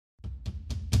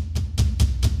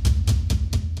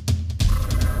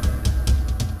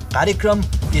कार्यक्रम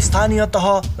स्थानीय तह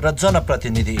र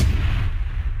जनप्रतिनिधि।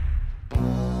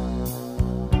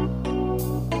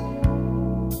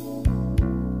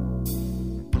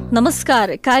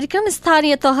 नमस्कार, कार्यक्रम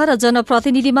स्थानीय तह र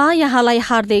जनप्रतिनिधिमा यहाँलाई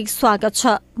हार्दिक स्वागत छ।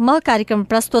 म कार्यक्रम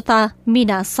प्रस्तोता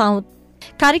मीना साउद।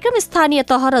 कार्यक्रम स्थानीय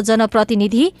तह र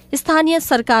जनप्रतिनिधि स्थानीय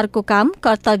सरकारको काम,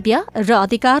 कर्तव्य र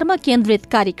अधिकारमा केन्द्रित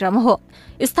कार्यक्रम हो।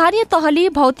 स्थानीय तहले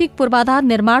भौतिक पूर्वाधार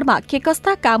निर्माणमा के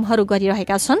कस्ता कामहरू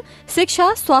गरिरहेका छन्,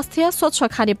 शिक्षा, स्वास्थ्य, स्वच्छ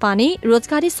खानेपानी,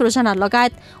 रोजगारी सृजना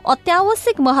लगायत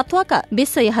अत्यावश्यक महत्वका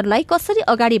विषयहरूलाई कसरी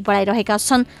अगाडि बढाइरहेका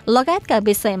छन् लगायतका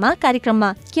विषयमा कार्यक्रममा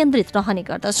केन्द्रित रहने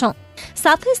गर्दछौं।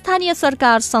 साथै स्थानीय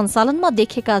सरकार सञ्चालनमा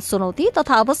देखेका चुनौती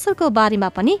तथा अवसरको बारेमा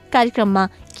पनि कार्यक्रममा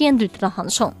केन्द्रित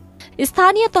रहन्छौं।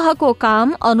 स्थानीय तहको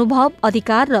काम, अनुभव,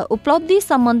 अधिकार र उपलब्धि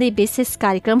सम्बन्धी विशेष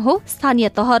कार्यक्रम हो स्थानीय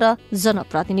तह र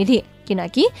जनप्रतिनिधि।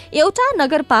 किनकि एउटा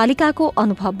नगरपालिकाको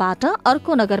अनुभवबाट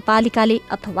अर्को नगरपालिकाले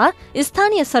अथवा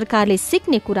स्थानीय सरकारले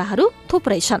सिक्ने कुराहरू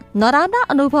थुप्रै छन्। नराम्रा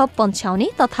अनुभव पन्छ्याउने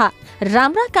तथा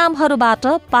राम्रा कामहरूबाट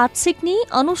पाठ सिक्ने,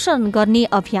 अनुसरण गर्ने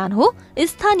अभियान हो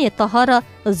स्थानीय तह र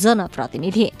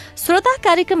जनप्रतिनिधि। श्रोता,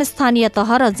 कार्यक्रम स्थानीय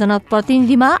तह र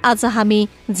जनप्रतिनिधिमा आज हामी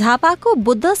झापाको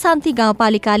बुद्ध शान्ति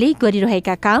गाउँपालिकाले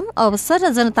गरिरहेका काम, अवसर र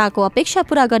जनताको अपेक्षा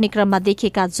पूरा गर्ने क्रममा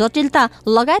देखेका जटिलता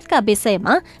लगायतका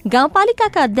विषयमा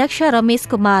गाउँपालिकाका अध्यक्ष रमेश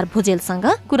कुमार भुजेलसँग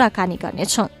कुराकानी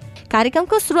गर्नेछौं।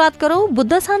 कार्यक्रमको सुरुवात गरौं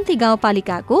बुद्ध शान्ति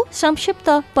गाउँपालिकाको संक्षिप्त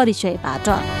परिचयबाट।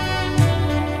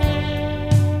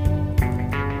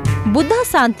 बुद्ध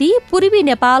शान्ति पूर्वी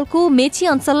नेपालको मेची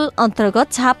अञ्चल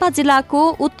अन्तर्गत झापा जिल्लाको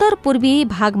उत्तर पूर्वी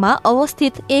भागमा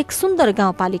अवस्थित एक सुन्दर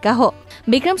गाउँपालिका हो।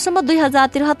 विक्रमसम्म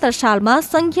 2073 सालमा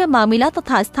संघीय मामिला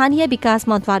तथा स्थानीय विकास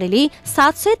मन्त्रालयले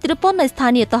 753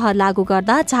 स्थानीय तह लागू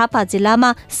गर्दा झापा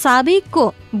जिल्लामा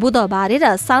साबिकको बुधबारे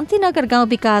र शान्तिनगर गाउँ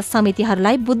विकास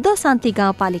समितिहरूलाई बुद्ध शान्ति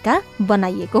गाउँपालिका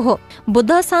बनाइएको हो।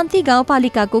 बुद्ध शान्ति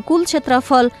गाउँपालिकाको कुल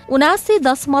क्षेत्रफल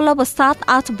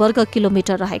 79.78 वर्ग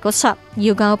किलोमिटर रहेको छ।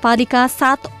 यो गाउँपालिका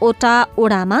 7 वटा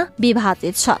ओडामा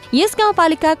विभाजित छ। यस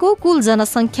गाउँपालिकाको कुल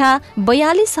जनसंख्या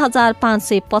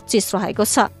 42,525 रहेको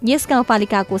छ। यस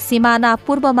गाउँपालिकाको सिमाना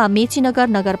पूर्वमा मेचीनगर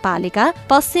नगरपालिका,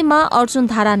 पश्चिममा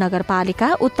अर्जुनधारा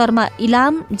नगरपालिका, उत्तरमा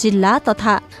इलाम जिल्ला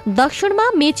तथा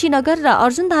दक्षिणमा मेचीनगर र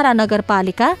अर्जुनधारा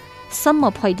नगरपालिका सम्म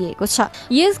फैलिएको छ।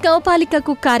 यस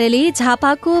गाउँपालिकाको कार्यालय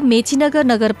झापाको मेचीनगर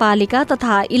नगरपालिका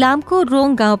तथा इलामको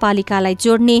रोङ गाउँपालिकालाई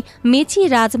जोड्ने मेची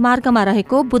राजमार्गमा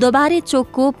रहेको बुधबारे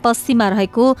चोकको पश्चिममा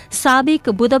रहेको साबिक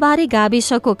बुधबारे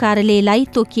गाविसको कार्यालयलाई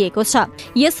तोकिएको छ।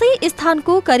 यसै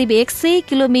स्थानको करिब 100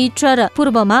 किलोमिटर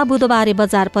पूर्वमा बुधबारे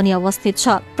बजार पनि अवस्थित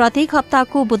छ। प्रत्येक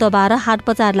हप्ताको बुधबार हाट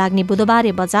बजार लाग्ने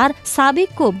बुधबारे बजार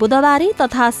साबिकको बुधबारे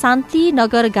तथा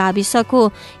शान्तिनगर गाविसको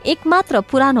एकमात्र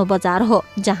पुरानो बजार हो,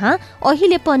 जहाँ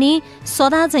अहिले पनि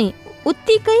सदाझै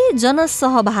उत्तिकै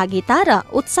जनसहभागिता र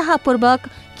उत्साहपूर्वक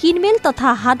किनमेल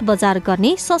तथा हाट बजार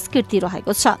गर्ने संस्कृति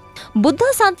रहेको छ। बुद्ध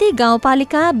शान्ति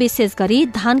गाउँपालिका विशेष गरी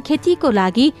धान खेतीको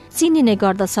लागि चिनिने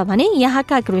गर्दछ भने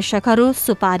यहाँका कृषकहरू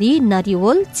सुपारी,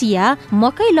 नरिवल, चिया,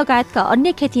 मकै लगायतका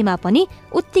अन्य खेतीमा पनि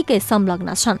उत्तिकै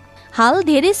संलग्न छन्। हाल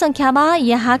धेरै संख्यामा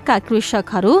यहाँका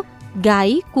कृषकहरू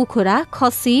गाई, कुखुरा,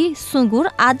 खसी, सुँगुर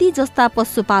आदि जस्ता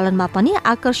पशुपालनमा पनि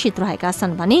आकर्षित रहेका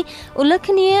छन् भने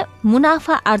उल्लेखनीय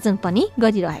मुनाफा आर्जन पनि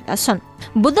गरिरहेका छन्।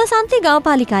 बुद्ध शान्ति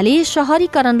गाउँपालिकाले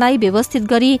शहरीकरणलाई व्यवस्थित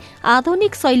गरी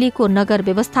आधुनिक शैलीको नगर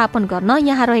व्यवस्थापन गर्न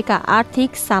यहाँ रहेका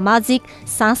आर्थिक, सामाजिक,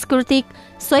 सांस्कृतिक,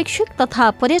 शैक्षिक तथा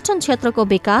पर्यटन क्षेत्रको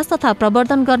विकास तथा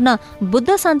प्रवर्धन गर्न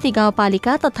बुद्ध शान्ति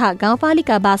गाउँपालिका तथा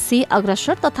गाउँपालिकावासी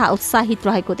अग्रसर तथा उत्साहित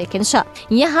रहेको देखिन्छ।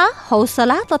 यहाँ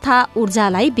हौसला तथा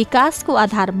ऊर्जालाई विकासको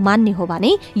आधार मान्ने हो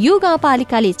भने यो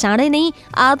गाउँपालिकाले चाँडै नै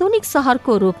आधुनिक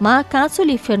शहरको रूपमा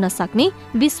काँचुली फेर्न सक्ने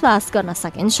विश्वास गर्न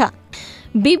सकिन्छ।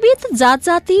 विविध जात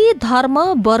जाति, धर्म,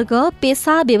 वर्ग,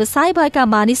 पेशा, व्यवसाय भएका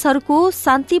मानिसहरूको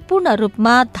शान्तिपूर्ण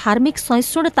रूपमा धार्मिक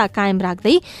सहिष्णुता कायम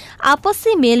राख्दै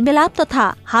आपसी मेलमिलाप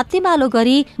तथा हातेमालो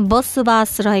गरी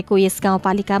बसोबास रहेको यस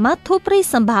गाउँपालिकामा थुप्रै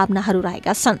सम्भावनाहरू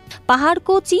रहेका छन्।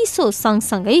 पहाडको चिसो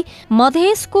सँगसँगै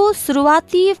मधेसको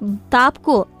सुरुवाती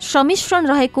तापको सम्मिश्रण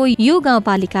रहेको यो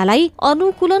गाउँपालिकालाई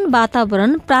अनुकूलन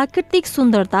वातावरण, प्राकृतिक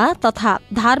सुन्दरता तथा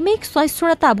धार्मिक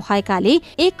सहिष्णुता भएकाले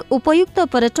एक उपयुक्त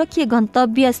पर्यटकीय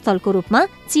गन्तव्य स्थलको रूपमा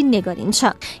चिन्ने गरिन्छ।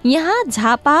 यहाँ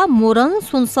झापा, मोरङ,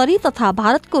 सुनसरी तथा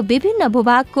भारतको विभिन्न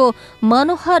भूभागको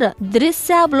मनोहर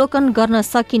दृश्यावलोकन गर्न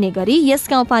सकिने गरी यस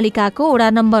गाउँपालिकाको वडा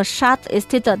नम्बर 7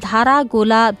 स्थित धारा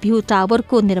गोला भ्यू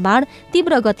टावरको निर्माण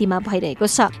तीव्र गतिमा भइरहेको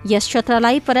छ। यस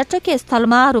क्षेत्रलाई पर्यटकीय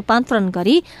स्थलमा रूपान्तरण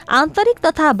गरी आन्तरिक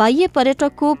तथा बाह्य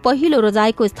पर्यटकको पहिलो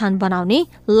रोजाइको स्थान बनाउने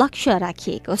लक्ष्य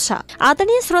राखिएको छ।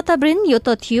 आदरणीय श्रोतावृन्द, यो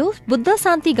त थियो बुद्ध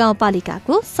शान्ति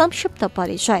गाउँपालिकाको संक्षिप्त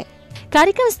परिचय।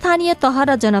 कार्यक्रम स्थानीय तह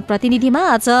र जनप्रतिनिधिमा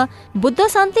आज बुद्ध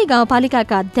शान्ति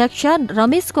गाउँपालिकाका अध्यक्ष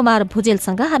रमेश कुमार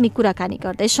भुजेलसँग हामी कुराकानी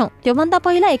गर्दैछौँ। त्योभन्दा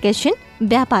पहिला एकैछिन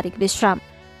व्यापारिक विश्राम।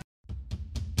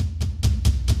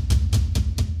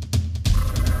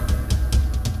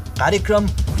 कार्यक्रम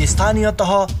स्थानीय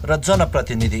तह र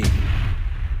जनप्रतिनिधि।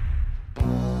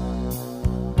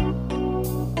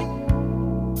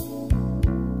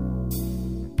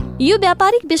 यो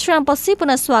व्यापारिक विश्रामपछि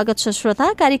पुनः स्वागत छ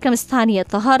श्रोता कार्यक्रम स्थानीय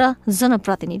तह र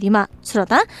जनप्रतिनिधिमा।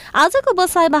 श्रोता, आजको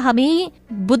बसाइमा हामी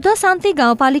बुद्ध शान्ति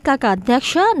गाउँपालिकाका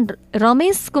अध्यक्ष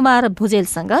रमेश कुमार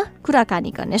भुजेलसँग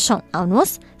कुराकानी गर्नेछौँ।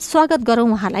 आउनुहोस् स्वागत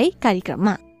गरौँ उहाँलाई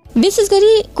कार्यक्रममा। विशेष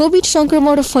गरी कोभिड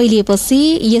संक्रमण फैलिएपछि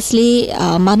यसले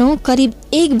मानौ करिब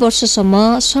 1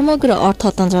 वर्षसम्म समग्र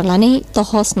अर्थतन्त्रलाई नै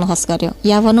तहस नहस गर्यो,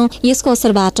 या भनौँ यसको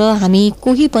असरबाट हामी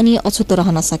कोही पनि अछुतो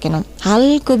रहन सकेनौं। हाल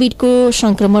कोभिडको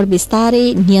संक्रमण बिस्तारै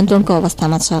नियन्त्रणको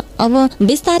अवस्थामा छ। अब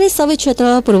बिस्तारै सबै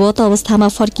क्षेत्र पूर्ववत अवस्थामा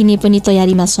फर्किने पनि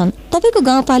तयारीमा छन्। तपाईको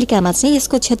गाउँपालिकामा चाहिँ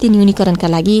यसको क्षति न्यूनीकरणका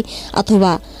लागि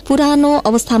अथवा पुरानो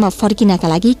अवस्थामा फर्किनका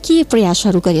लागि के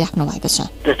प्रयासहरू गरिराख्नु भएको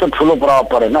छ? त्यस्तो ठुलो प्रभाव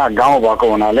परेन। गाउँ भएको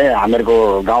हुनाले हामीहरूको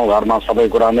गाउँघरमा सबै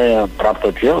कुरा नै प्राप्त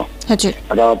थियो। हजुर।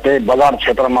 र त्यही बजार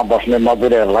क्षेत्रमा बस्ने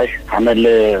मजदुरहरूलाई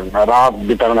हामीले राहत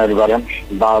वितरणहरू गर्यौँ।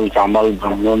 दाल चामल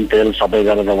नुन तेल सबै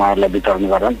गरेर उहाँहरूलाई वितरण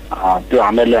गर्यौँ। त्यो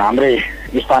हामीले हाम्रै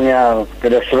स्थानीय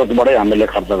स्रोतबाटै हामीले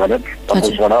खर्च गर्यौँ।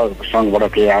 प्रदेशबाट सङ्घबाट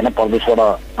केही आएन। प्रदेशबाट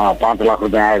 5 लाख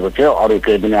रुपियाँ आएको थियो, अरू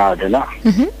केही पनि आएको थिएन।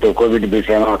 त्यो कोभिड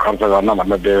विषयमा खर्च गर्न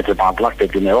भनेर दिएको थियो 5 लाख,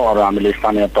 त्यति नै हो। अरू हामीले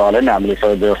स्थानीय तहले नै हामीले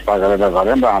सबै व्यवस्था गरेर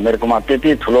गर्यौँ र हामीहरूकोमा त्यति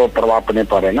ठुलो प्रभाव पनि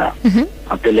परेन।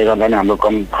 त्यसले गर्दा नै हाम्रो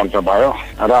कम खर्च भयो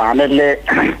र हामीहरूले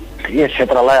यस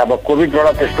क्षेत्रलाई अब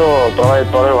कोभिडबाट त्यस्तो प्रभावित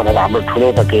पर्यो भनेर हाम्रो ठुलो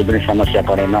त केही पनि समस्या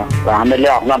परेन र हामीले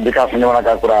आफ्ना विकास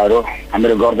निर्माणका कुराहरू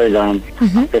हामीले गर्दै गयौँ।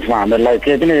 त्यसमा हामीलाई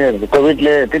केही पनि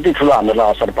कोभिडले त्यति ठुलो हामीलाई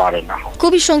असर पारेन।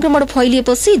 कोभिड संक्रमण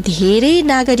फैलिएपछि धेरै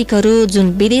नागरिकहरू जुन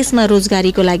विदेशमा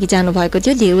रोजगारीको लागि जानुभएको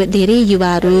थियो, धेरै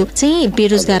युवाहरू चाहिँ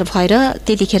बेरोजगार भएर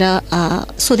त्यतिखेर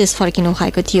स्वदेश फर्किनु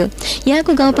भएको थियो।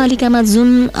 यहाँको गाउँपालिकामा जुन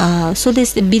स्वदेश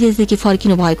विदेशदेखि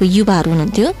फर्किनु भएको युवाहरू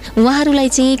हुनुहुन्थ्यो, उहाँहरूलाई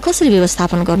चाहिँ कसरी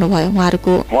व्यवस्थापन गर्नु भयो?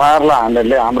 उहाँहरूलाई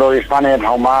हामीले हाम्रो स्थानीय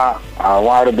ठाउँमा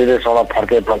उहाँहरू विदेशबाट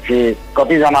फर्केपछि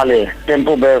कतिजनाले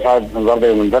टेम्पो व्यवसाय गर्दै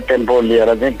हुनुहुन्छ। टेम्पो लिएर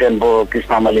चाहिँ टेम्पो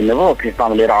किस्तामा लिनुभयो,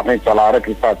 किस्तामा लिएर आफै चलाएर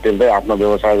किस्ता तिर्दै आफ्नो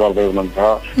व्यवसाय गर्दै हुनुहुन्छ।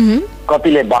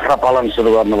 कतिले बाख्रा पालन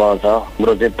सुरु गर्नुभएको छ।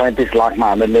 हाम्रो चाहिँ 35 लाखमा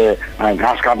हामीले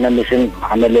घाँस काट्ने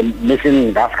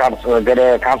मेसिन घाँस के अरे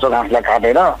काँचो घाँसलाई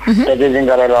काटेर प्याकेजिङ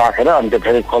गरेर राखेर अनि त्यो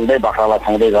फेरि खोल्दै बाख्रालाई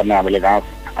खुवाउँदै गर्ने हामीले घाँस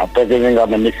प्याकेजिङ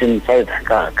गर्ने मेसिन सहित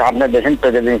काट्नेदेखि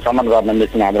प्याकेजिङसम्म गर्ने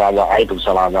मेसिन हाम्रो आज आइपुग्छ।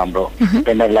 आज हाम्रो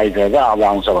टेन्डर लगाइसकेको छ, अब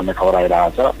आउँछ भन्ने खबर आइरहेको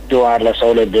छ। त्यो उहाँहरूलाई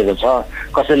सहुलियत दिएको छ।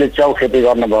 कसैले च्याउ खेती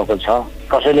गर्नुभएको छ,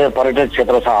 कसैले पर्यटक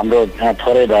क्षेत्र छ हाम्रो त्यहाँ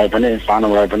थोरै भए पनि सानो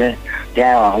भए पनि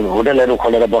त्यहाँ होटलहरू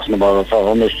खोलेर बस्नुभएको छ,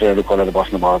 होमस्टेहरू खोलेर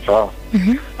बस्नुभएको छ।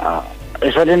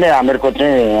 यसरी नै हामीहरूको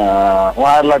चाहिँ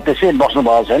उहाँहरूलाई त्यसै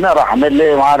बस्नुभएको छैन र हामीहरूले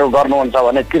उहाँहरू गर्नुहुन्छ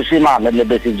भने कृषिमा हामीहरूले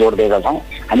बेसी जोड दिएका छौँ।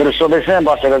 हामीहरू स्वदेशमै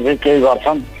बसेर चाहिँ केही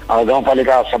गर्छन्,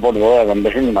 गाउँपालिका सपोर्ट भयो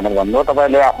भनेदेखि भनेर भन्नुभयो।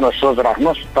 तपाईँले आफ्नो सोच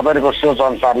राख्नुहोस्, तपाईँहरूको सोच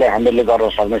अनुसारले हामीले गर्न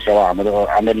सक्ने सेवा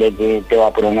हामीले टेवा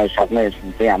पुर्याउन सक्ने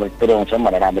चाहिँ हामीले पुर्याउँछौँ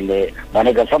भनेर हामीले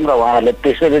भनेका छौँ र उहाँहरूले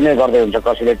त्यसरी नै गर्दै हुन्छ।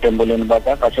 कसैले टेम्पो लिनुपर्छ,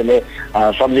 कसैले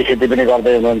सब्जी खेती पनि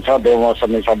गर्दै हुनुहुन्छ,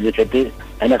 बेमौसमी सब्जी खेती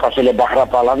होइन, कसैले बाख्रा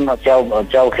पालन,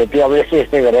 च्याउ खेती, अब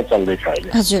यस्तै गरेर चल्दैछ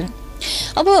अहिले। हजुर।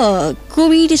 अब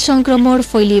कोभिड संक्रमण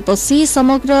फैलिएपछि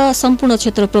सम्पूर्ण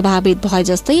क्षेत्र प्रभावित भए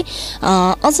जस्तै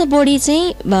अझ बढी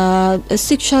चाहिँ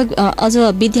शिक्षक अझ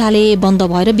विद्यालय बन्द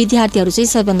भएर विद्यार्थीहरू चाहिँ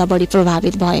सबैभन्दा बढी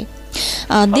प्रभावित भए।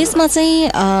 देशमा चाहिँ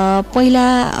पहिला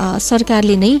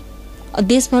सरकारले नै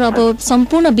देशभर अब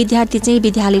सम्पूर्ण विद्यार्थी चाहिँ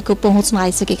विद्यालयको पहुँचमा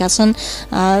आइसकेका छन्।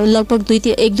 लगभग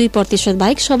 1-2%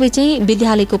 बाहेक सबै चाहिँ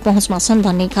विद्यालयको पहुँचमा छन्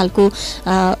भन्ने खालको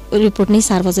रिपोर्ट नै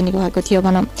सार्वजनिक भएको थियो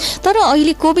भनौँ। तर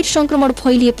अहिले कोभिड संक्रमण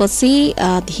फैलिएपछि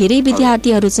धेरै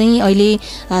विद्यार्थीहरू चाहिँ अहिले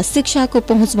शिक्षाको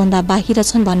पहुँचभन्दा बाहिर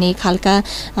छन् भन्ने खालका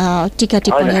टिका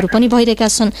टिप्पणीहरू पनि भइरहेका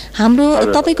छन्।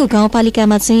 हाम्रो तपाईँको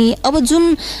गाउँपालिकामा चाहिँ अब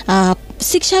जुन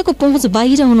शिक्षाको पहुँच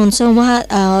बाहिर हुनुहुन्छ,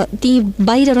 उहाँ ती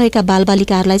बाहिर रहेका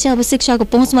बालबालिकाहरूलाई चाहिँ अब शिक्षाको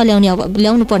पहुँचमा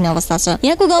ल्याउनु पर्ने अवस्था छ।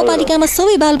 यहाँको गाउँपालिकामा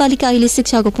सबै बालबालिका अहिले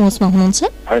शिक्षाको पहुँचमा हुनुहुन्छ?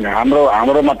 होइन,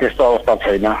 हाम्रोमा त्यस्तो अवस्था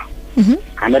छैन।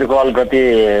 हामीहरूको अलिकति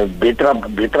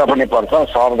भित्र पनि पर्छ,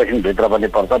 सहरदेखि भित्र पनि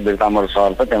पर्छ, बिर्तामोड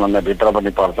सहर छ त्यहाँभन्दा भित्र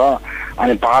पनि पर्छ,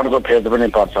 अनि पहाडको फेद पनि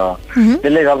पर्छ।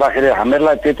 त्यसले गर्दाखेरि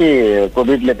हामीहरूलाई त्यति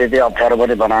कोभिडले त्यति अप्ठ्यारो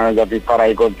पनि बनायो जति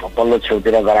तराईको पल्लो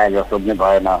छेउतिर गराए जस्तो पनि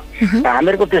भएन।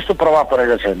 हामीहरूको त्यस्तो प्रभाव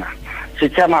परेको छैन।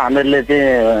 शिक्षामा हामीहरूले चाहिँ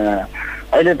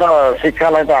अहिले त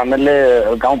शिक्षालाई त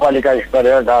हामीहरूले गाउँपालिका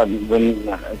स्तरीय जुन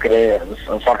के अरे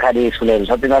सरकारी स्कुलहरू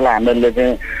छ तिनीहरूलाई हामीहरूले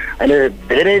चाहिँ अहिले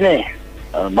धेरै नै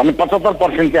भने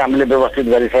 75% चाहिँ हामीले व्यवस्थित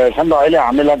गरिसकेका छौँ। र अहिले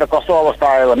हामीलाई त कस्तो अवस्था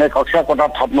आयो भने कक्षा कोठा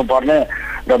थप्नुपर्ने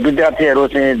र विद्यार्थीहरू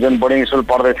चाहिँ जुन बोर्डिङ स्कुल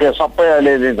पढ्दै थिए सबै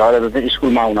अहिले झरेर चाहिँ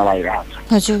स्कुलमा आउन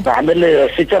लागिरहेको छ। र हामीले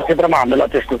शिक्षा क्षेत्रमा हामीलाई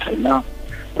त्यस्तो छैन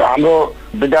र हाम्रो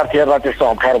विद्यार्थीहरूलाई त्यस्तो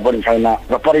अप्ठ्यारो पनि छैन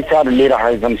र परीक्षाहरू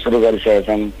लिइरहेका छन्, सुरु गरिसकेका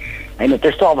छन् होइन,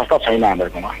 त्यस्तो अवस्था छैन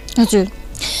हामीहरूकोमा। हजुर,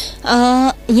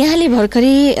 यहाँले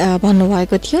भर्खरै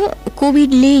भन्नुभएको थियो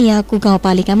कोभिडले यहाँको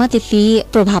गाउँपालिकामा त्यति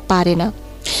प्रभाव पारेन,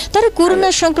 तर कोरोना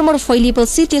संक्रमण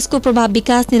फैलिएपछि त्यसको प्रभाव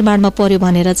विकास निर्माणमा पर्यो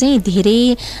भनेर चाहिँ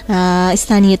धेरै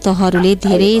स्थानीय तहहरूले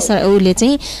उसले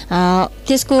चाहिँ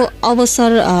त्यसको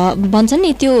अवसर भन्छन्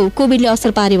नि, त्यो कोभिडले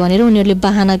असर पार्यो भनेर उनीहरूले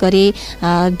बहाना गरे,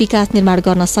 विकास निर्माण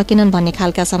गर्न सकेनन् भन्ने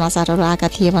खालका समाचारहरू आएका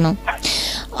थिए भनौँ।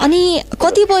 अनि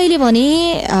कतिपयले भने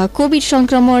कोभिड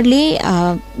संक्रमणले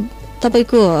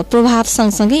तपाईँको प्रभाव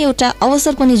सँगसँगै एउटा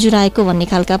अवसर पनि जुराएको भन्ने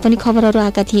खालका पनि खबरहरू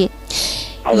आएका थिए।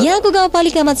 यहाँको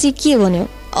गाउँपालिकामा चाहिँ के भन्यो,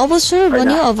 अवसर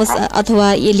बन्यो अथवा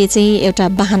यसले चाहिँ एउटा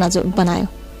बहाना बनायो?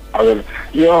 हजुर,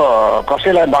 यो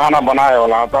कसैलाई बहाना बनायो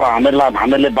होला, तर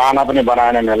हामीले बहाना पनि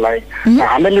बनाएनन् यसलाई।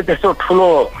 हामीले त्यस्तो ठुलो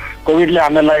कोभिडले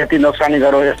हामीलाई यति नोक्सानी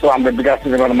गर्यो यस्तो हाम्रो विकास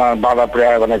निर्माणमा बाधा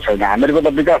पुर्यायो भने छैन। हामीहरूको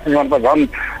त विकास निर्माण त झन्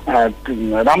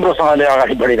राम्रोसँगले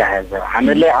अगाडि बढिरहेको छ।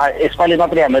 हामीले यसपालि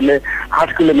मात्रै हामीले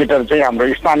 8 किलोमिटर चाहिँ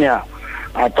हाम्रो स्थानीय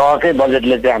तहकै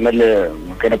बजेटले चाहिँ हामीले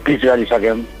के अरे पिच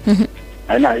गरिसक्यौँ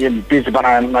होइन, यो पिच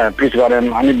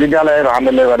गऱ्यौँ। अनि विद्यालयहरू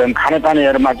हामीले गऱ्यौँ,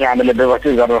 खानेपानीहरूमा चाहिँ हामीले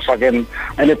व्यवस्थित गर्न सक्यौँ।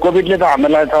 अहिले कोभिडले त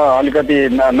हामीलाई त अलिकति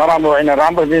नराम्रो होइन,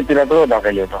 राम्रोतिर त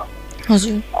धकेल्यो त।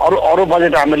 अरू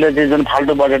बजेट हामीले चाहिँ जुन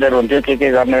फाल्टु बजेटहरू हुन्थ्यो के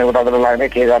गर्ने उतातिर लाग्ने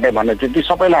के गर्ने भन्ने थियो, ती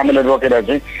सबैलाई हामीले रोकेर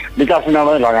चाहिँ विकास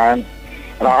निर्माणमै लगायौँ।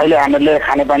 र अहिले हामीले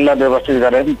खानेपानीलाई व्यवस्थित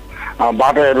गऱ्यौँ,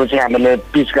 बाटोहरू चाहिँ हामीले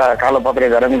पिचका कालोपत्रे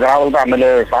गऱ्यौँ, ग्रावल त हामीले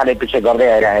साह्रै पछि गर्दै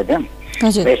आइरहेको थियौँ।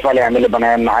 यसपालि हामीले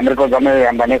बनायौँ। हामीहरूको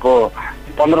जम्मै भनेको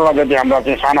 15 जति हाम्रा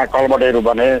चाहिँ साना कलबटहरू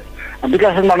बने।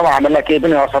 विकास निर्माणमा हामीलाई केही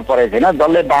पनि असर परेको छैन।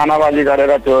 जसले बहानाबाजी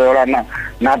गरेर त्यो एउटा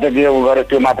नाटकीय गर्यो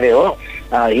त्यो मात्रै हो।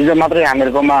 हिजो मात्रै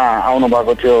हामीहरूकोमा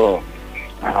आउनुभएको थियो,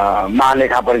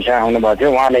 महालेखा परीक्षा आउनुभएको थियो,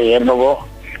 उहाँले हेर्नुभयो।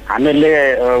 हामीले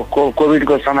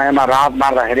कोभिडको समयमा राहत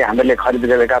मार्दाखेरि हामीले खरिद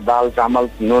गरेका दाल चामल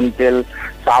नुन तेल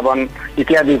साबन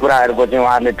इत्यादि कुराहरूको चाहिँ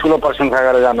उहाँहरूले ठुलो प्रशंसा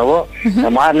गरेर जानुभयो।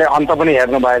 उहाँहरूले अन्त पनि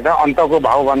हेर्नु भएछ, अन्तको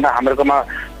भाउभन्दा हामीहरूकोमा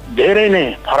धेरै नै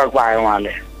फरक पायो।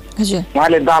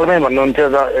 उहाँले दालमै भन्नुहुन्थ्यो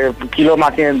किलोमा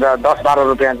चाहिँ 10-12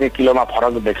 रुपियाँ चाहिँ किलोमा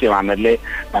फरक देख्यौँ हामीहरूले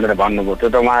भनेर भन्नुभयो। त्यो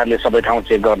त उहाँहरूले सबै ठाउँ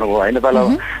चेक गर्नुभयो होइन। तर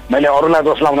मैले अरूलाई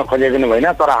दोष लाउन खोजेको पनि होइन,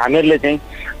 तर हामीहरूले चाहिँ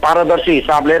पारदर्शी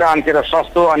हिसाबले र अनि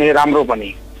सस्तो अनि राम्रो पनि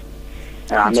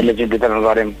हामीले चाहिँ वितरण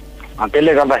गऱ्यौँ।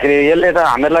 त्यसले गर्दाखेरि यसले त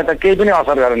हामीहरूलाई त केही पनि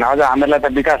असर गरेन, अझ हामीहरूलाई त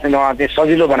विकास निर्माण चाहिँ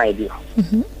सजिलो बनाइदियो।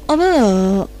 अब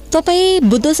तपाईँ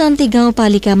बुद्ध शान्ति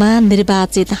गाउँपालिकामा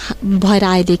निर्वाचित भएर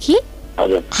आएदेखि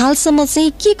हालसम्म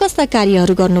चाहिँ के कस्ता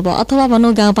कार्यहरू गर्नुभयो, अथवा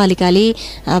भनौँ गाउँपालिकाले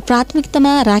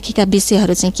प्राथमिकतामा राखेका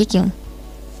विषयहरू चाहिँ के हुन्?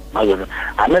 हजुर,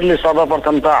 हामीहरूले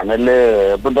सर्वप्रथम त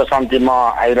हामीहरूले बुद्ध शान्तिमा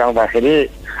आइरहँदाखेरि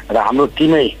र हाम्रो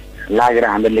टिमै लागेर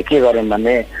हामीले के गर्यौँ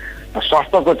भने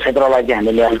स्वास्थ्यको क्षेत्रलाई चाहिँ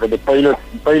हामीले अलिकति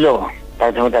पहिलो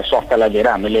प्राथमिकता स्वास्थ्यलाई दिएर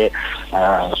हामीले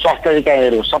स्वास्थ्य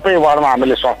इकाइहरू सबै वार्डमा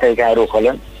हामीले स्वास्थ्य इकाइहरू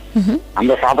खोल्यौँ।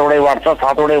 हाम्रो 7वटै वार्ड छ,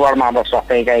 7वटै वार्डमा हाम्रो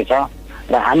स्वास्थ्य इकाइ छ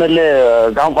र हामीहरूले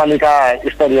गाउँपालिका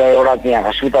स्तरीय एउटा चाहिँ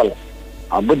हस्पिटल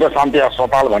बुद्ध शान्ति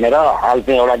अस्पताल भनेर हाल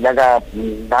चाहिँ एउटा जग्गा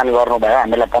दान गर्नुभयो।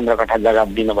 हामीलाई 15 कट्ठा जग्गा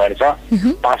दिनुभएको छ,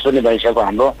 पास पनि भइसक्यो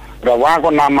हाम्रो। र उहाँको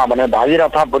नाममा भने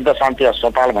भागीरथ बुद्ध शान्ति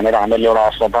अस्पताल भनेर हामीले एउटा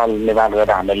अस्पताल निर्माण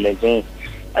गरेर हामीले चाहिँ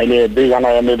अहिले 2 जना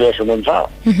एमबिबिएस हुनुहुन्छ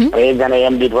र 1 जना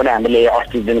एमडी पनि हामीले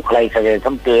 80 दिन खुलाइसकेका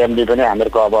छौँ। त्यो एमडी पनि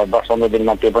हामीहरूको अब 10-15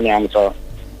 दिनमा त्यो पनि आउँछ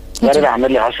गरेर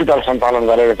हामीले हस्पिटल सञ्चालन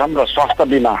गरेका छौँ। र स्वास्थ्य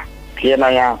बिमा थिएन,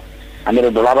 यहाँ हामीहरू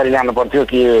धुलाबारी जानु पर्थ्यो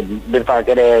कि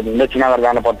के अरे मेचीनगर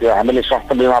जानु पर्थ्यो, हामीले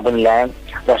स्वास्थ्य बिमा पनि ल्यायौँ।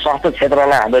 र स्वास्थ्य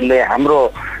क्षेत्रलाई हामीले हाम्रो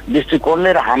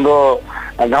दृष्टिकोणले र हाम्रो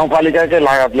गाउँपालिकाकै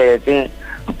लागतले चाहिँ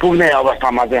पुग्ने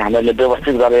अवस्थामा चाहिँ हामीले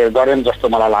व्यवस्थित गऱ्यौँ जस्तो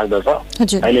मलाई लाग्दछ।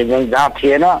 अहिले जहाँ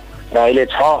थिएन र अहिले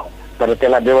छ, तर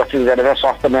त्यसलाई व्यवस्थित गरेर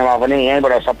स्वास्थ्य बिमा पनि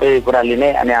यहीँबाट सबै कुरा लिने।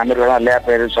 अनि हामीहरूमा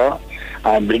ल्याबहरू छ,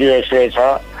 भिडियो एक्सरे छ,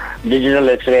 डिजिटल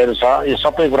एक्सरेहरू छ, यो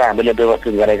सबै कुरा हामीले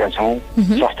व्यवस्थित गरेका छौँ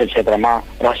स्वास्थ्य क्षेत्रमा।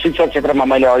 र शिक्षा क्षेत्रमा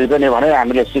मैले अघि पनि भने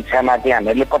हामीले शिक्षामा चाहिँ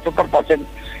हामीहरूले 75%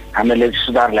 हामीले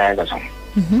सुधार ल्याएका छौँ।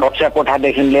 कक्षा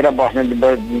कोठादेखि लिएर बस्ने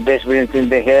डेस्कदेखि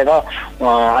लिएर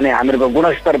अनि हामीहरूको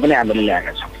गुणस्तर पनि हामीले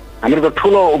ल्याएका छौँ। हामीहरूको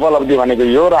ठुलो उपलब्धि भनेको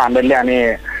यो। र हामीहरूले अनि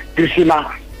कृषिमा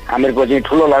हामीहरूको चाहिँ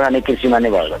ठुलो लगानी कृषिमा नै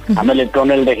भएको छ। हामीले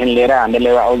टोनेलदेखि लिएर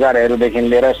हामीले औजारहरूदेखि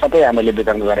लिएर सबै हामीले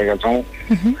वितरण गरेका छौँ।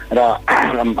 र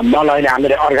मल अहिले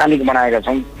हामीले अर्ग्यानिक बनाएका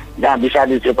छौँ, जहाँ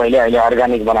विषादी थियो पहिले अहिले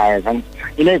अर्ग्यानिक बनाएका छौँ।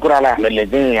 यिनै कुरालाई हामीले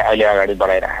चाहिँ अहिले अगाडि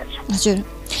बढाइरहेका छौँ। हजुर,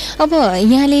 अब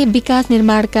यहाँले विकास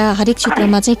निर्माणका हरेक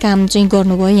क्षेत्रमा चाहिँ काम चाहिँ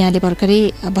गर्नुभयो, यहाँले भर्खरै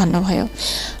भन्नुभयो।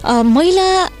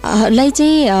 महिलालाई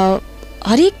चाहिँ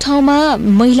हरेक ठाउँमा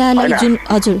महिलालाई जुन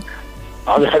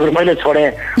हजुर मैले छोडेँ।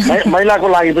 महिलाको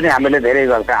लागि पनि हामीले धेरै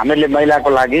गर्छ। हामीले महिलाको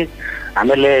लागि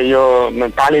हामीले यो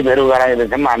तालिमहरू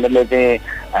गराइदिन्छौँ। हामीले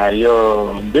चाहिँ यो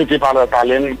ब्युटी पार्लर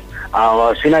तालिम,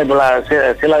 सिलाइ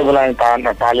बुनाइ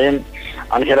तालिम,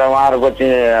 अनिखेर उहाँहरूको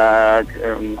चाहिँ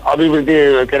अभिवृद्धि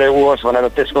के अरे होस् भनेर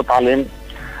त्यसको तालिम,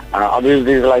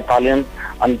 अभिवृद्धिलाई तालिम।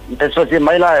 अनि त्यसपछि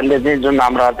महिलाहरूले चाहिँ जुन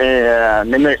हाम्रा चाहिँ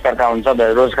निम्न स्तरका हुन्छ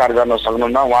रोजगार गर्न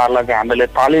सक्नुहुन्न उहाँहरूलाई चाहिँ हामीले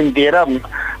तालिम दिएर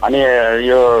अनि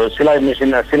यो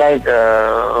सिलाइ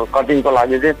कटिङको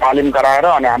लागि चाहिँ तालिम गराएर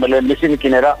अनि हामीले मेसिन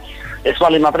किनेर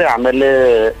यसपालि मात्रै हामीले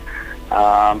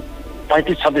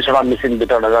 35-36वटा मेसिन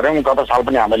वितरण गऱ्यौँ। गत साल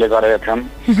पनि हामीले गरेका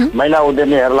थियौँ। महिला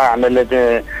उद्यमीहरूलाई हामीले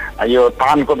चाहिँ यो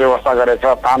तानको व्यवस्था गरेछ।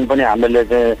 तान पनि हामीले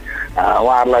चाहिँ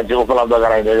उहाँहरूलाई चाहिँ उपलब्ध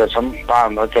गराइदिएका छौँ। तान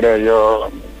के अरे यो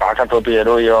ढाका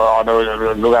टोपीहरू, यो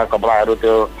अरू लुगा कपडाहरू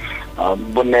त्यो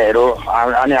बुन्नेहरू,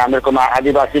 अनि हामीहरूकोमा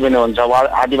आदिवासी पनि हुन्छ।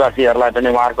 आदिवासीहरूलाई पनि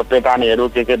उहाँहरूको पेटानीहरू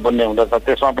के बुन्ने हुँदछ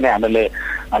त्यसमा पनि हामीले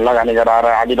लगानी गराएर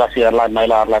आदिवासीहरूलाई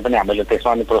महिलाहरूलाई पनि हामीले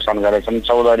त्यसमा पनि प्रोत्साहन गरेका छौँ।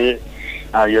 चौधरी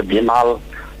यो भीमहाल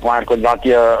उहाँहरूको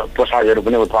जातीय पोसाकहरू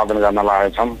पनि उत्पादन गर्न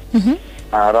लागेका छौँ।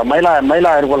 र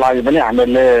महिलाहरूको लागि पनि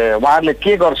हामीले उहाँहरूले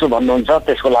के गर्छु भन्नुहुन्छ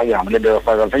त्यसको लागि हामीले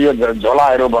व्यवस्था गर्छौँ। यो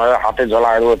झोलाहरू भयो, हाते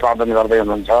झोलाहरू उत्पादन गर्दै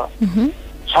हुनुहुन्छ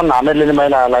छन्। हामीले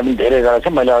महिलाहरूलाई पनि धेरै गरेको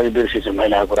छ। मैले अघि बिर्सिछु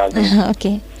महिलाको कुरा।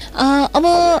 ओके, अब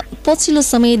पछिल्लो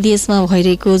समय देशमा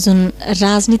भइरहेको जुन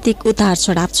राजनीतिक उतार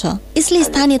चढाव छ यसले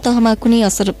स्थानीय तहमा कुनै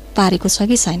असर पारेको छ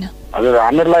कि छैन? हजुर,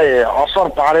 हामीहरूलाई असर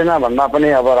पारेन भन्दा पनि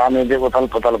अब राजनीतिक उथल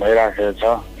पुथल भइरहेको छ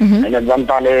होइन।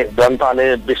 जनताले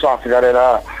विश्वास गरेर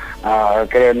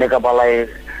के अरे नेकपालाई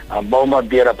बहुमत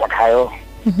दिएर पठायो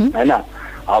होइन।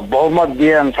 बहुमत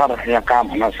दिए अनुसार यहाँ काम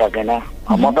हुन सकेन।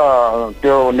 म त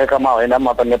त्यो नेकपा होइन,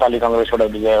 म त नेपाली कङ्ग्रेसबाट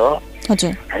विजय हो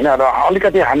होइन। र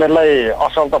अलिकति हामीहरूलाई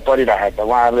असर त परिरहेको छ।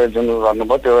 उहाँहरूले जुन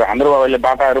गर्नुभयो त्यो हाम्रो अहिले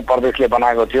बाटाहरू प्रदेशले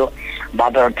बनाएको थियो,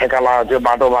 बाटो ठेका लगाएको थियो,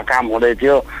 बाटोमा काम हुँदै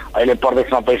थियो, अहिले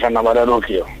प्रदेशमा पैसा नभएर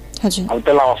रोकियो। अब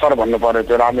त्यसलाई असर भन्नु पर्यो,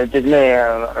 त्यो राजनीतिक नै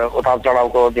उतार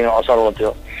चढावको असर हो।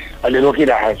 त्यो अहिले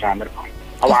रोकिरहेको छ हामीहरूको।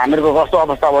 अब हामीहरूको कस्तो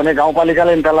अवस्था भने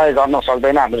गाउँपालिकाले नि त्यसलाई गर्न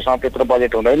सक्दैन, हामीहरूसँग त्यत्रो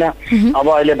बजेट हुँदैन। अब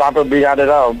अहिले बाटो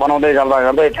बिगारेर बनाउँदै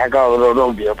गर्दै ठ्याक्क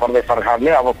रोकिदियो प्रदेश सरकारले।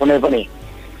 अब कुनै पनि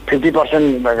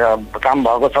 50% काम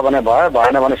भएको छ भने भयो,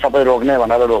 भएन भने सबै रोक्ने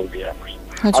भनेर रोकिदियो।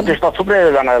 अब त्यस्ता थुप्रै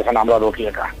योजनाहरू छन् हाम्रा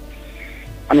रोकिएका।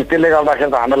 अनि त्यसले गर्दाखेरि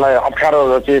त हामीलाई अप्ठ्यारो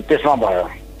चाहिँ त्यसमा भयो।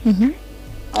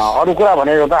 अरू कुरा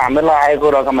भनेको त हामीलाई आएको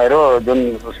रकमहरू जुन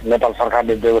नेपाल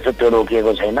सरकारले दिएको छ त्यो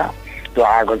रोकिएको छैन, त्यो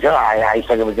आएको छ।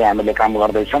 आइसकेपछि हामीले काम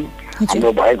गर्दैछौँ।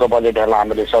 हाम्रो भएको बजेटहरूलाई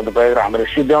हामीले सदुपयोग र हामीले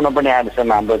सिद्ध्याउन पनि आएछौँ।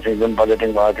 हाम्रो चाहिँ जुन बजेटिङ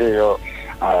भएको थियो यो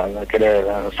के अरे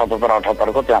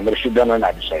 77-78 को त्यो हामीले सिद्ध्याउन पनि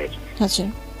आइसकेको छ।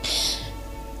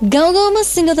 गाउँ गाउँमा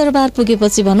सिंहदरबार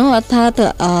पुगेपछि भनौँ अर्थात्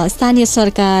स्थानीय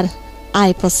सरकार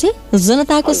आएपछि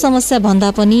जनताको समस्या भन्दा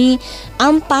पनि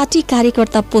आम पार्टी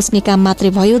कार्यकर्ता पोस्ने काम मात्रै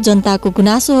भयो, जनताको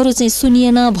गुनासोहरू चाहिँ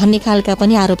सुनिएन भन्ने खालका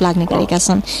पनि आरोप लाग्ने गरेका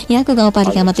छन्। यहाँको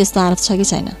गाउँपालिकामा त्यस्तो आरोप छ कि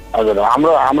छैन? हजुर,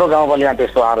 हाम्रो गाउँपालिकामा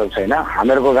त्यस्तो आरोप छैन।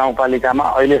 हामीहरूको गाउँपालिकामा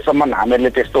अहिलेसम्म हामीहरूले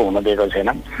त्यस्तो हुन दिएको छैन।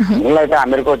 उनलाई त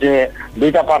हामीहरूको चाहिँ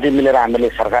दुईटा पार्टी मिलेर हामीले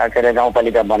सरकार के अरे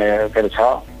गाउँपालिका बनेको छ।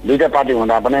 दुईटा पार्टी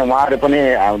हुँदा पनि उहाँहरू पनि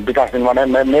विकास निर्माण,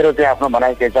 मेरो चाहिँ आफ्नो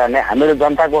भनाइ के छ भने हामीहरू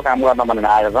जनताको काम गर्न भनेर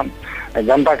आएका छन्।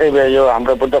 जनताकै यो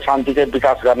हाम्रो बुद्ध शान्तिकै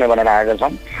विकास गर्ने भनेर आएका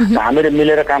छौँ। हामीले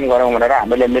मिलेर काम गरौँ भनेर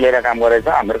हामीले मिलेर काम गरेको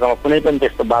छ। हामीहरूकोमा कुनै पनि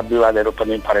त्यस्तो वाद विवादहरू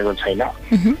पनि परेको छैन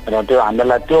र त्यो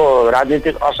हामीहरूलाई त्यो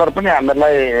राजनीतिक असर पनि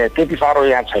हामीहरूलाई त्यति साह्रो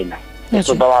यहाँ छैन,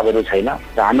 त्यस्तो दबाबहरू छैन।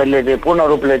 हामीले चाहिँ पूर्ण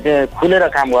रूपले चाहिँ खुलेर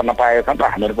काम गर्न पाएका छौँ र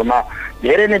हामीहरूकोमा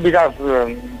धेरै नै विकास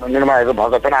निर्माणहरू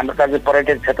भएको छन्। हाम्रोका चाहिँ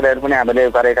पर्यटक क्षेत्रहरू पनि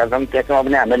हामीले गरेका छौँ। त्यसमा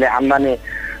पनि हामीले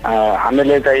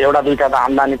हामीले त एउटा दुईवटा त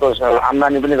आम्दानी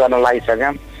पनि गर्न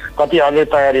लागिसक्यौँ। कति अझै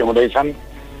तयारी हुँदैछन्।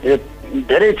 यो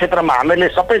धेरै क्षेत्रमा हामीले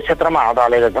सबै क्षेत्रमा हात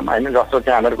हालेका छौँ होइन। जस्तो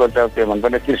चाहिँ हामीहरूको के भन्छ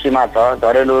भने कृषिमा छ,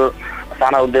 घरेलु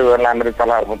साना उद्योगहरूलाई हामीले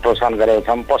प्रोत्साहन गरेका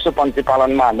छौँ। पशुपन्छी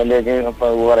पालनमा हामीले चाहिँ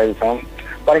गरेका छौँ।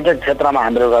 पर्यटक क्षेत्रमा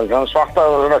हामीले गरेका छौँ। स्वास्थ्य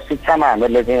र शिक्षामा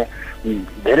हामीले चाहिँ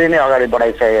धेरै नै अगाडि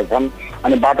बढाइसकेका छौँ।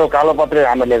 अनि बाटो कालोपत्रे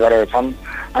हामीले गरेका छौँ।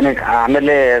 अनि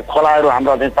हामीले खोलाहरू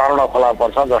हाम्रो चाहिँ 4वटा खोला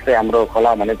पर्छ। जस्तै हाम्रो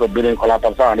खोला भनेको बिरिङ खोला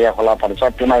पर्छ, हडिया खोला पर्छ,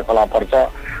 टिमाई खोला पर्छ,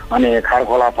 अनि खार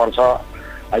खोला पर्छ।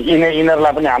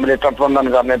 यिनीहरूलाई पनि हामीले तटबन्धन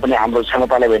गर्ने पनि हाम्रो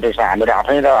क्षमताले भेटेको छ। हामीले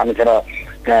आफै र अनिखेर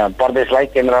प्रदेशलाई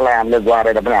केन्द्रलाई हामीले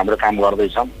गुहारेर पनि हाम्रो काम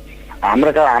गर्दैछौँ।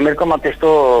 हामीहरूकोमा त्यस्तो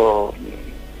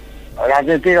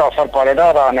राजनीतिक असर परेर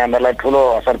र अनि हामीहरूलाई ठुलो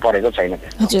असर परेको छैन।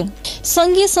 हजुर,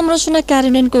 संघीय संरचना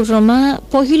कार्यान्वयनको क्रममा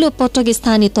पहिलो पटक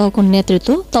स्थानीय तहको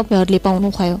नेतृत्व तपाईहरूले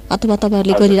पाउनुभयो अथवा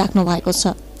तपाईहरूले गरिराख्नु भएको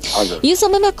छ। यो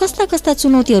समयमा कस्ता कस्ता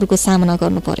चुनौतीहरूको सामना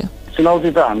गर्नु पर्यो? चुनौती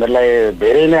त हामीलाई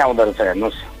धेरै नै आउँदो रहेछ।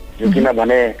 हेर्नुहोस्, यो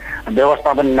किनभने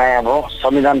व्यवस्था पनि नयाँ भयो,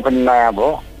 संविधान पनि नयाँ भयो,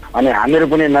 अनि हामीहरू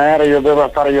पनि नयाँ र यो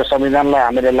व्यवस्था र यो संविधानलाई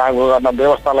हामीले लागू गर्न,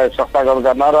 व्यवस्थालाई संस्थागत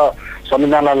गर्न र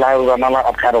संविधानलाई लागू गर्नलाई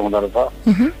अप्ठ्यारो हुँदो रहेछ।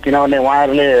 किनभने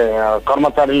उहाँहरूले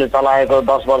कर्मचारीले चलाएको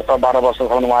 10 वर्ष 12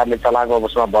 वर्षसम्म उहाँहरूले चलाएको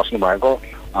उसमा बस्नु भएको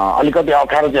अलिकति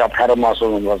अप्ठ्यारो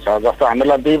महसुस हुनुपर्छ। जस्तो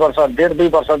हामीलाई 2 वर्ष 1.5-2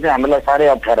 वर्ष चाहिँ हामीलाई साह्रै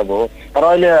अप्ठ्यारो भयो, तर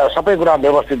अहिले सबै कुरा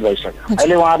व्यवस्थित भइसक्यो।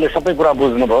 अहिले उहाँहरूले सबै कुरा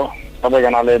बुझ्नुभयो,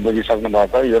 सबैजनाले बुझिसक्नु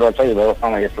भएको छ, यो रहेछ, यो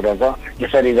व्यवस्थामा यस्तो रहेछ,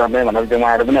 यसरी गर्ने भनेर चाहिँ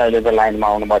उहाँहरू पनि अहिले चाहिँ लाइनमा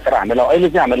आउनुभएको छ र हामीलाई अहिले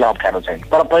चाहिँ हामीलाई अप्ठ्यारो छैन।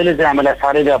 तर पहिले चाहिँ हामीलाई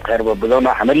साह्रै अप्ठ्यारो भयो बुझाउन,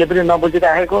 हामीले पनि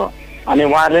नबुझिराखेको अनि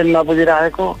उहाँहरूले पनि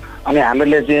नबुझिराखेको, अनि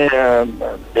हामीले चाहिँ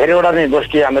धेरैवटा नै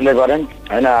गोष्ठी हामीले गऱ्यौँ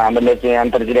होइन, हामीले चाहिँ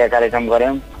अन्तर्क्रिया कार्यक्रम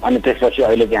गऱ्यौँ, अनि त्यसपछि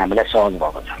अहिले चाहिँ हामीलाई सहज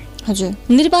भएको छ। हजुर,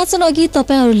 निर्वाचन अघि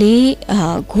तपाईहरूले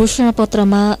घोषणा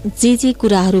पत्रमा जे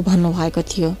कुराहरू भन्नुभएको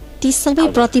थियो ती सबै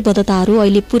प्रतिबद्धताहरू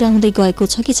अहिले पुरा हुँदै गएको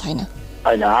छ कि छैन?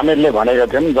 होइन, हामीहरूले भनेको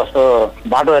थियौँ जस्तो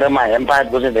बाटोहरूमा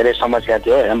हेमपाइपको चाहिँ धेरै समस्या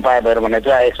थियो। हेमपाइपहरू भनेको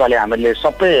थियो यसपालि हामीले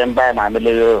सबै हेमपाइप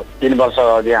हामीले यो 3 वर्ष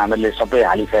अघि हामीले सबै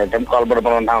हालिसकेका थियौँ। कलबट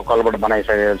बनाउने ठाउँ कलबट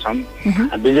बनाइसकेका छौँ।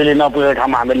 बिजुली नपुगेको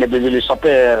ठाउँमा हामीले बिजुली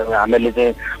सबै हामीले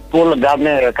चाहिँ पोल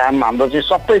गाड्ने काम हाम्रो चाहिँ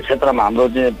सबै क्षेत्रमा हाम्रो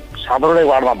चाहिँ 7वटै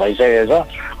वार्डमा भइसकेको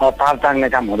छ। तार टाङ्ने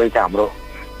काम हुँदैछ हाम्रो,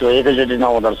 त्यो एकैचोटि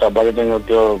नहुँदो रहेछ। बजेटिङ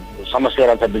त्यो समस्या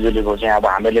रहेछ बिजुलीको चाहिँ, अब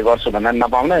हामीले गर्छु भन्दा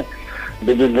नपाउने,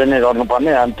 विद्युतले नै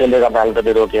गर्नुपर्ने, अनि त्यसले गर्दा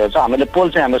अलिकति रोकिएको छ। हामीले पोल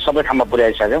चाहिँ हामीले सबै ठाउँमा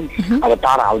पुर्याइसक्यौँ, अब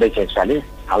तार हाल्दैछ यसपालि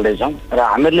हाल्दैछौँ र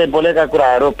हामीहरूले बोलेका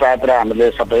कुराहरू प्रायः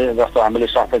हामीले सबै जस्तो हामीले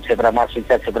स्वास्थ्य क्षेत्रमा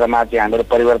शिक्षा क्षेत्रमा चाहिँ हामीहरू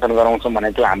परिवर्तन गराउँछौँ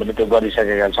भने त्यो हामीले त्यो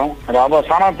गरिसकेका छौँ र अब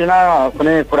सानातिना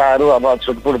कुनै कुराहरू अब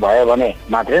छुटपुट भयो भने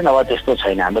मात्रै, नभए त्यस्तो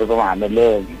छैन हामीहरूकोमा। हामीले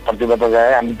प्रतिबद्धता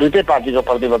जाहेर, हामी दुईटै पार्टीको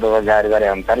प्रतिबद्धता जाहेर गरे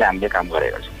अनुसारले हामीले काम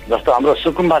गरेका छौँ। जस्तो हाम्रो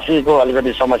सुकुम्बासीको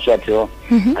अलिकति समस्या थियो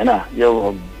होइन, यो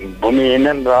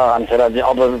भूमिहीन र अनसेरा चाहिँ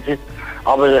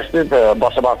अव्यवस्थित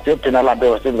बसोबास थियो, तिनीहरूलाई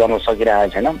व्यवस्थित गर्न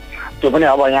सकिरहेको छैन। त्यो पनि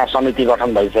अब यहाँ समिति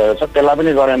गठन भइसकेको छ, त्यसलाई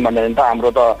पनि गऱ्यौँ भनेदेखि त हाम्रो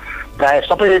त प्राय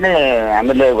सबै नै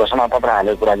हामीले घोषणा पत्र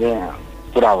हालेको कुरा चाहिँ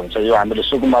पुरा हुन्छ। यो हामीले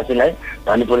सुकुम्बासीलाई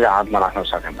धनीपुरको हातमा राख्न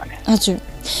सक्यौँ भने। हजुर,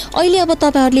 अहिले अब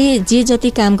तपाईँहरूले जे जति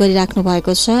काम गरिराख्नु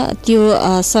भएको छ त्यो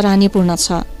सराहनीयपूर्ण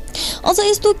छ। अझ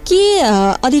यस्तो के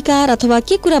अधिकार अथवा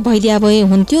के कुरा भइदिया भए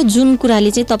हुन्थ्यो जुन कुराले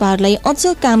चाहिँ तपाईँहरूलाई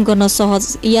अझ काम गर्न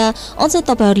सहज या अझ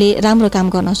तपाईँहरूले राम्रो काम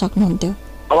गर्न सक्नुहुन्थ्यो?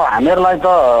 अब हामीहरूलाई त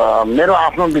मेरो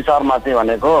आफ्नो विचारमा चाहिँ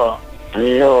भनेको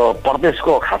यो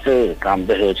प्रदेशको खासै काम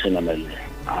देखेको छैन मैले।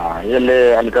 यसले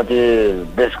अलिकति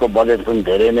देशको बजेट पनि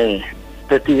धेरै नै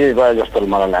त्यतिकै गए जस्तो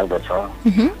मलाई लाग्दछ।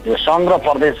 यो सङ्घ र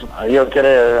प्रदेश, यो के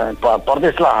अरे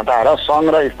प्रदेशलाई हटाएर सङ्घ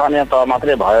र स्थानीय तह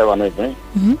मात्रै भयो भने चाहिँ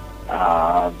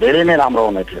धेरै नै राम्रो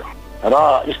हुने थियो। र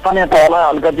स्थानीय तहलाई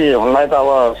अलिकति हुनलाई त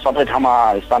अब सबै ठाउँमा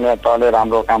स्थानीय तहले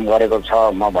राम्रो काम गरेको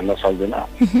छ म भन्न सक्दिनँ।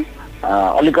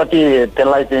 अलिकति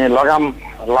त्यसलाई चाहिँ लगाम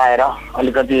लाएर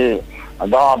अलिकति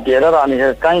दबाब दिएर र अनि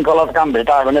कहीँ गलत काम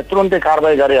भेटायो भने तुरन्तै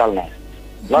कारबाही गरिहाल्ने,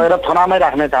 लगेर थानामै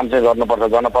राख्ने काम चाहिँ गर्नुपर्छ।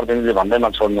 जनप्रतिनिधि भन्दैमा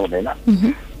छोड्नु हुँदैन।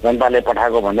 जनताले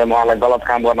पठाएको भन्दै उहाँलाई गलत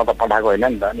काम गर्न त पठाएको होइन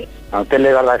नि त। अनि त्यसले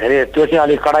गर्दाखेरि त्यो चाहिँ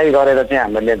अलिक कडाइ गरेर चाहिँ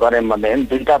हामीले गऱ्यौँ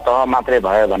भनेदेखि 2टा तह मात्रै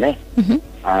भयो भने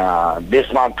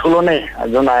देशमा ठुलो नै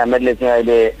जुन हामीले चाहिँ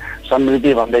अहिले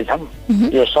समृद्धि भन्दैछौँ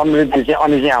यो समृद्धि चाहिँ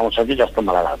अनि चाहिँ आउँछ कि जस्तो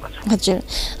मलाई लाग्छ। हजुर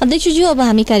अध्यक्षज्यू, अब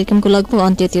हामी कार्यक्रमको लगभग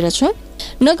अन्त्यतिर छौँ।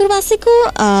 नगरवासीको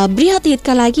बृहत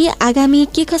हितका लागि आगामी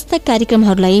के कस्ता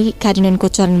कार्यक्रमहरूलाई कार्यान्वयनको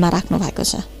चरणमा राख्नु भएको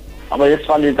छ? अब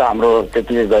यसपालि त हाम्रो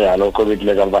त्यतिकै गइहाल्यो,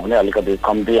 कोभिडले गर्दा पनि अलिकति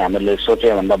कम्ती हामीले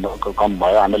सोचे भन्दा कम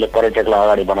भयो। हामीले पर्यटकलाई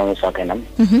अगाडि बढाउन सकेनौँ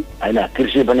होइन।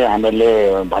 कृषि पनि हामीले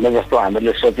भने जस्तो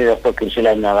हामीले सोचे जस्तो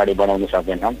कृषिलाई पनि अगाडि बढाउन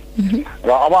सकेनौँ र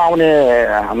अब आउने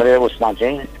हाम्रो उसमा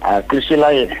चाहिँ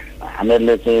कृषिलाई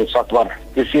हामीहरूले चाहिँ सकभर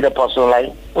कृषि र पशुलाई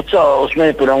उच्च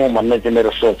उसमै पुर्याउँ भन्ने चाहिँ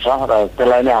मेरो सोच छ र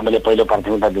त्यसलाई नै हामीले पहिलो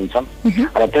प्राथमिकता दिन्छौँ।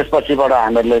 र त्यसपछिबाट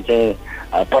हामीहरूले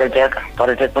चाहिँ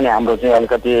पर्यटक पनि हाम्रो चाहिँ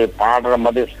अलिकति पहाड र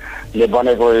मधेसले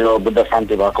बनेको यो बुद्ध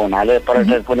शान्ति भएको हुनाले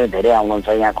पर्यटक पनि धेरै आउनुहुन्छ।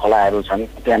 यहाँ खोलाहरू छन्,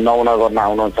 त्यहाँ नुहाउन गर्न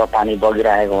आउनुहुन्छ, पानी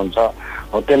बगिरहेको हुन्छ।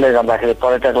 हो त्यसले गर्दाखेरि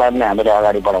पर्यटकलाई पनि हामीले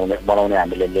अगाडि बढाउने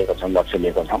हामीले लिएको छौँ, लक्ष्य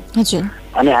लिएको छौँ।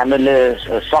 अनि हामीले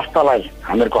स्वास्थ्यलाई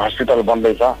हामीहरूको हस्पिटल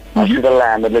बन्दैछ, हस्पिटललाई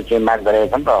हामीले चाहिँ माग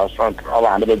गरेका छौँ। अब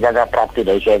हामीले जग्गा प्राप्ति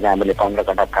भइसकेको, हामीले 15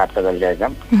 कट्ठा प्राप्त गरिरहेका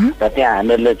छौँ र त्यहाँ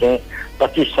हामीहरूले चाहिँ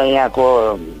 2500 यहाँको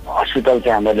हस्पिटल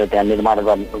चाहिँ हामीले त्यहाँ निर्माण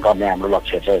गर्ने हाम्रो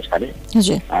लक्ष्य छ यसपालि।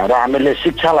 र हामीले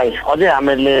शिक्षालाई अझै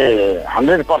हामीले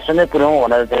 100% नै पुर्याउँ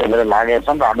भनेर चाहिँ हामीले लागेका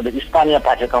छौँ र हामीले स्थानीय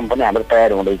पाठ्यक्रम पनि हाम्रो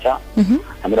तयार हुँदैछ।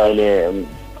 हाम्रो अहिले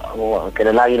के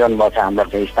अरे लागिरहनु भएको छ हाम्रो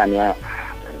चाहिँ स्थानीय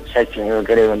शैक्षिक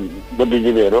के अरे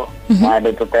बुद्धिजीवीहरू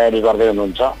उहाँहरूले त तयारी गर्दै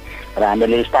हुनुहुन्छ र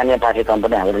हामीले स्थानीय पाठ्यक्रम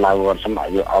पनि हामीले लागू गर्छौँ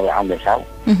यो अब आउने साल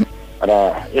र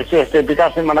यस्तै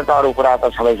विकासनिर्माणका अरू कुरा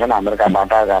त छँदै छन्। हाम्रो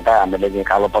बाटाघाटा हामीले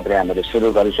कालोपत्री हामीले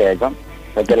सुरु गरिसकेका छौँ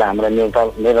र त्यसलाई हाम्रो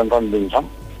निरन्तरण दिन्छौँ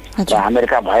र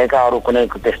हामीहरूका भएका अरू कुनै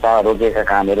त्यस्ता रोकिएका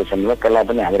कामहरू छन् भने त्यसलाई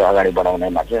पनि हामीले अगाडि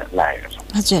बढाउनेमा चाहिँ लागेका छौँ।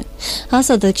 हजुर,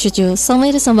 हस् अध्यक्षज्यू,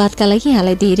 समय र संवादका लागि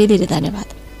यहाँलाई धेरै धेरै धन्यवाद।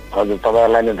 हजुर,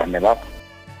 तपाईँहरूलाई नै धन्यवाद।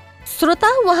 श्रोता,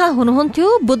 उहाँ हुनुहुन्थ्यो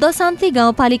बुद्ध शान्ति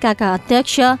गाउँपालिकाका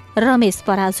अध्यक्ष रमेश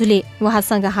पराजुले।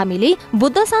 उहाँसँग हामीले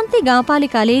बुद्ध शान्ति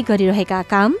गाउँपालिकाले गरिरहेका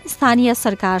काम, स्थानीय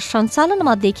सरकार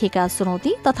सञ्चालनमा देखेका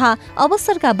चुनौती तथा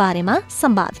अवसरका बारेमा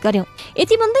संवाद गर्यौं।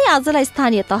 यति भन्दै आजलाई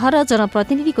स्थानीय तह र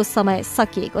जनप्रतिनिधिको समय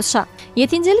सकिएको छ।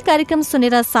 यतिन्जेल कार्यक्रम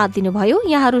सुनेर साथ दिनुभयो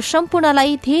यहाँहरू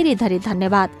सम्पूर्णलाई धेरै धेरै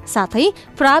धन्यवाद। साथै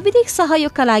प्राविधिक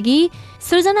सहयोगका लागि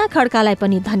सृजना खड्कालाई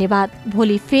पनि धन्यवाद।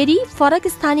 भोलि फेरि फरक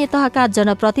स्थानीय तहका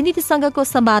जनप्रतिनिधिसँगको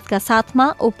संवादका साथमा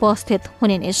उपस्थित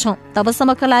हुने नै छौं।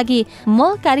 तबसम्मका लागि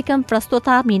म कार्यक्रम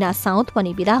प्रस्तोता मीना साउद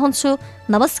पनि बिदा हुन्छु।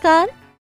 नमस्कार।